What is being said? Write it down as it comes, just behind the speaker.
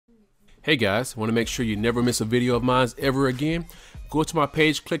Hey guys, want to make sure you never miss a video of mine ever again? Go to my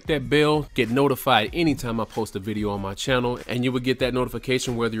page, click that bell, get notified anytime I post a video on my channel, and you will get that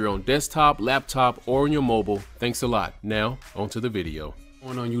notification whether you're on desktop, laptop, or on your mobile. Thanks a lot. Now, on to the video.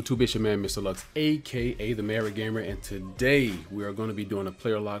 On YouTube, it's your man, Mr. Lux, aka The Married Gamer, and today we are going to be doing a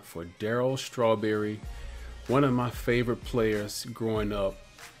player lock for Darryl Strawberry, one of my favorite players growing up.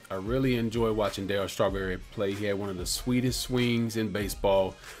 I really enjoy watching Darryl Strawberry play. He had one of the sweetest swings in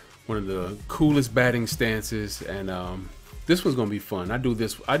baseball, one of the coolest batting stances, and this was gonna be fun. I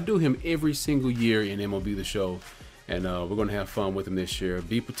do him every single year in MLB The Show, and we're gonna have fun with him this year.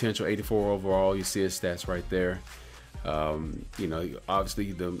 B potential 84 overall. You see his stats right there. You know,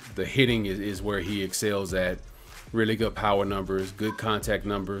 obviously the hitting is where he excels at. Really good power numbers, good contact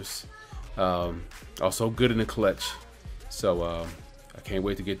numbers, also good in the clutch. So I can't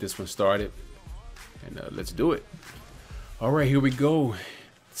wait to get this one started, and let's do it. All right, here we go.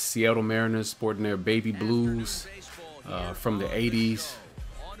 Seattle Mariners sporting their baby blues from the 80s,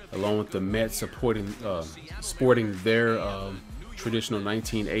 along with the Mets sporting their traditional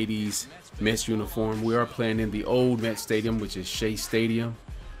 1980s Mets uniform. We are playing in the old Mets stadium, which is Shea Stadium.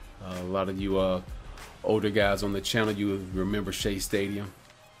 A lot of you older guys on the channel, you remember Shea Stadium.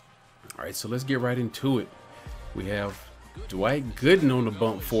 All right, so let's get right into it. We have Dwight Gooden on the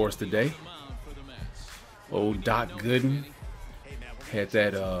bump for us today. Old Doc Gooden. Had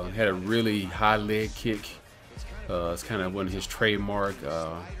a really high leg kick. It's kind of one of his trademark,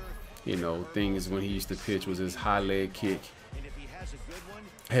 you know, things when he used to pitch was his high leg kick.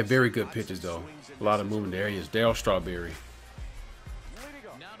 Had very good pitches though. A lot of movement there. He is Darryl Strawberry.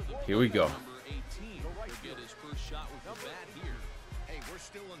 Here we go.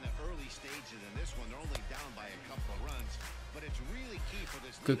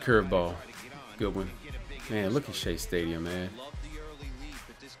 Good curveball. Good one. Man, look at Shea Stadium, man.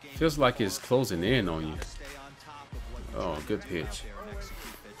 Feels like it's closing in on you. Oh, good pitch.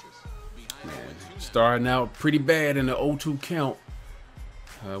 Man, starting out pretty bad in the 0-2 count.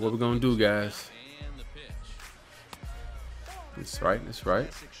 What we're gonna do, guys? That's right. That's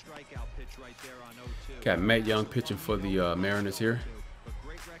right. Got Matt Young pitching for the Mariners here.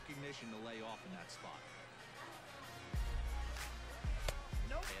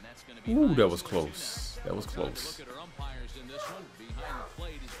 Ooh, that was close. That was close.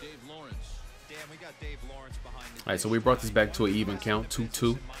 All right, so we brought this back to an even count, 2-2.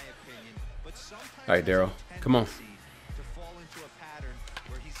 All right, Darryl, come on.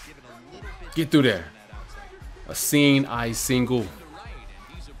 Get through there. A seeing eye single.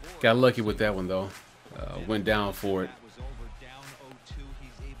 Got lucky with that one, though. Went down for it.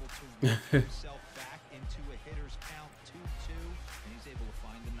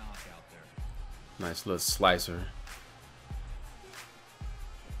 Nice little slicer.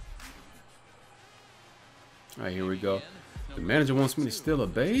 All right, here we go. The manager wants me to steal a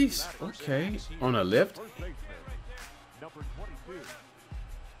base. Okay, on a left.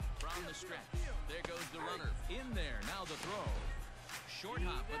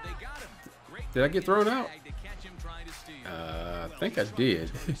 Did I get thrown out? I think I did.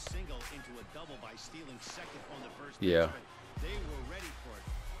 Yeah.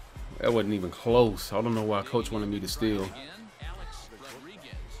 That wasn't even close. I don't know why coach wanted me to steal.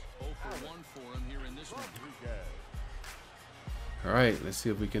 All right, let's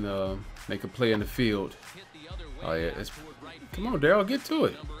see if we can make a play in the field. Oh yeah, come on, Darryl, get to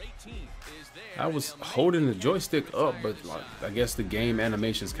it. I was holding the joystick up, but like, I guess the game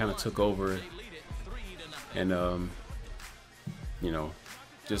animations kind of took over, and you know,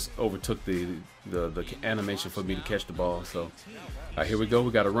 just overtook the animation for me to catch the ball. So, all right, here we go.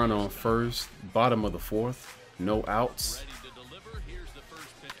 We got a run on first, bottom of the fourth, no outs.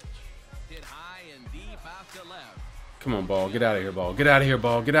 Come on, ball. Get out of here, ball. Get out of here,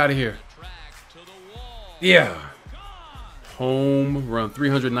 ball. Get out of here. Yeah. Home run,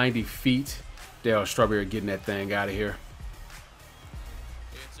 390 feet. Darryl Strawberry getting that thing out of here.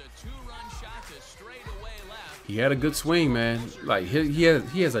 He had a good swing, man. Like he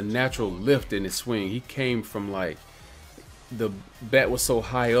has a natural lift in his swing. He came from like the bat was so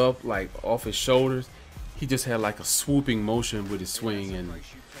high up, like off his shoulders. He just had like a swooping motion with his swing, and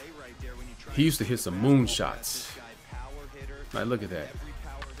he used to hit some moon shots. Like, look at that.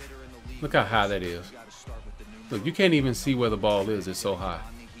 Look how high that is. Look, you can't even see where the ball is. It's so high.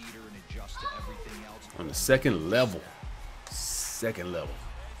 On the second level. Second level.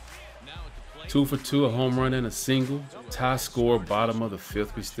 2 for 2, a home run and a single. Tie score, bottom of the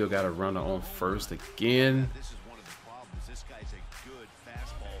fifth. We still got a runner on first again.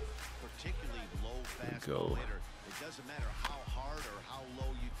 There we go. It doesn't matter how hard or how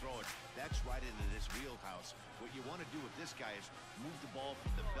low you throw it. wheelhouse. What you want to do with this guy is move the ball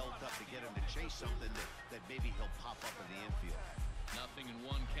from the belt up to get him to chase something that maybe he'll pop up in the infield. Nothing in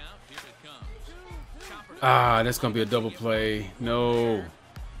one count. Here it comes. Ah, that's gonna be a double play. No. The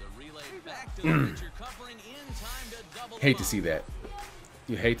relay back to the pitcher, covering in time to double. Hate to see that.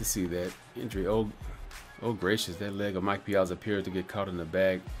 You hate to see that injury. Oh gracious! That leg of Mike Piazza appeared to get caught in the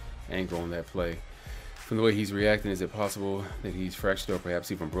bag angle on that play. From the way he's reacting, is it possible that he's fractured or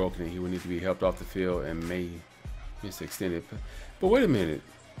perhaps even broken and he would need to be helped off the field and may miss extended? But wait a minute.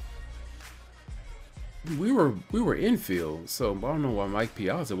 We were infield, so I don't know why Mike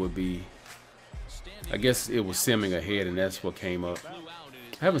Piazza would be. I guess it was simming ahead, and that's what came up.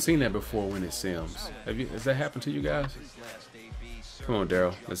 I haven't seen that before when it sims. Has that happened to you guys? Come on,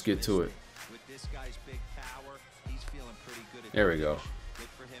 Darryl. Let's get to it. There we go. Look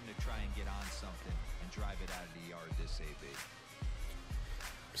for him to try and get on something and drive it out of the yard this AB.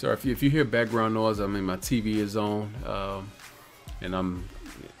 Sorry if you hear background noise. I mean, my TV is on, and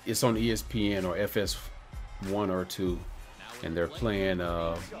it's on ESPN or FS1 or 2, and they're playing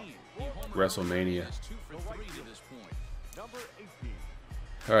WrestleMania.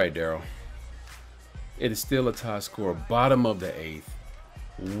 All right, Darryl. It is still a tie score, bottom of the 8th.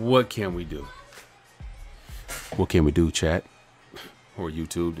 What can we do? What can we do, chat? Or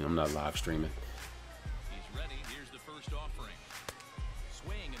YouTube? I'm not live streaming.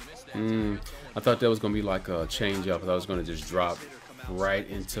 I thought that was going to be like a change up. I thought it was going to just drop right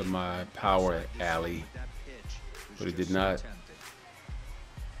into my power alley, but it did not.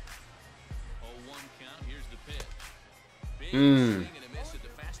 He's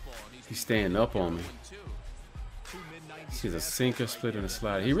staying up on me. He's a sinker, split, and a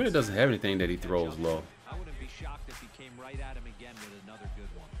slider. He really doesn't have anything that he throws low. I wouldn't be shocked if he came right at him again with another good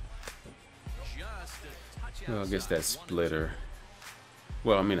one. Well, I guess that splitter.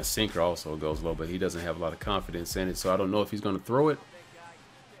 Well, I mean, a sinker also goes low, but he doesn't have a lot of confidence in it, so I don't know if he's going to throw it.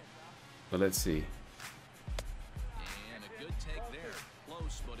 But let's see. And a good take there.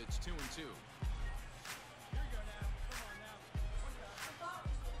 Close, but it's 2-2.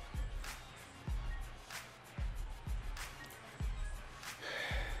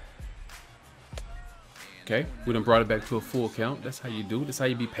 Okay, we done brought it back to a full count. That's how you do it. That's how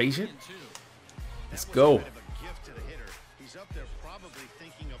you be patient. Let's go. He's up there probably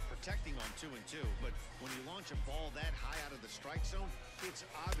thinking of protecting on 2-2, but when you launch a ball that high out of the strike zone, it's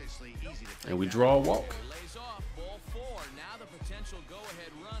obviously easy to. And we draw a walk.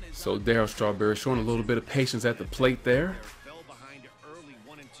 So Darryl Strawberry showing a little bit of patience at the plate there.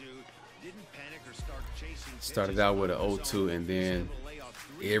 Started out with an 0-2, and then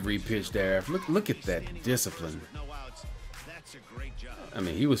every pitch there. Look at that discipline. I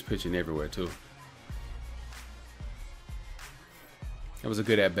mean, he was pitching everywhere too. That was a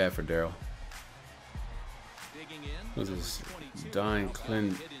good at bat for Darryl. This is Don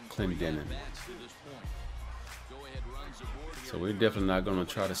Clendenin. So we're definitely not going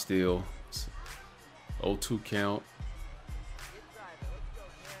to try to steal. 0-2 count.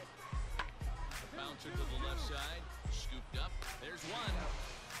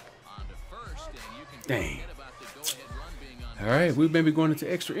 Dang. All right, we may be going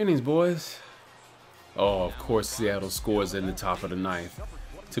into extra innings, boys. Oh, of course, Seattle scores in the top of the 9th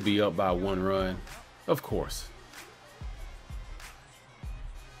to be up by 1 run. Of course.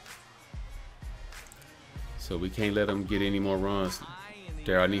 So we can't let them get any more runs.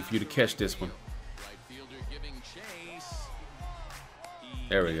 Darryl, I need for you to catch this one.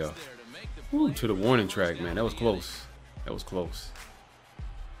 There we go. Ooh, to the warning track, man. That was close. That was close.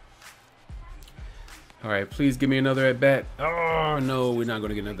 All right, please give me another at bat. Oh no, we're not going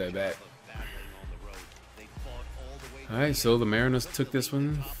to get another at bat. All right, so the Mariners took this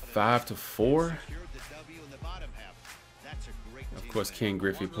one 5-4. Of course, Ken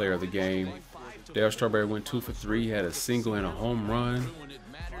Griffey, player of the game. Darryl Strawberry went 2 for 3, had a single and a home run,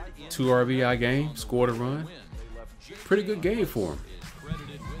 2 RBI game, scored a run. Pretty good game for him.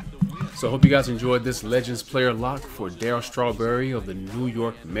 So I hope you guys enjoyed this Legends player lock for Darryl Strawberry of the New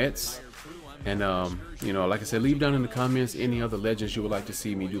York Mets. And, you know, like I said, leave down in the comments any other legends you would like to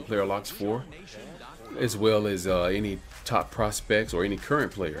see me do player locks for, as well as any top prospects or any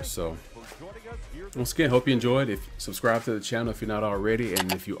current players. So, once again, hope you enjoyed. Subscribe to the channel if you're not already.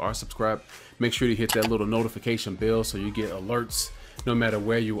 And if you are subscribed, make sure you hit that little notification bell so you get alerts no matter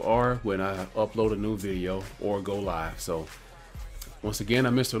where you are when I upload a new video or go live. So, once again,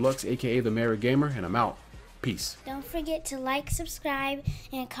 I'm Mr. Lux, aka the Married Gamer, and I'm out. Peace. Don't forget to like, subscribe,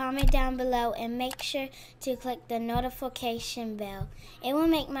 and comment down below, and make sure to click the notification bell. It will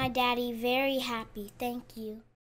make my daddy very happy. Thank you.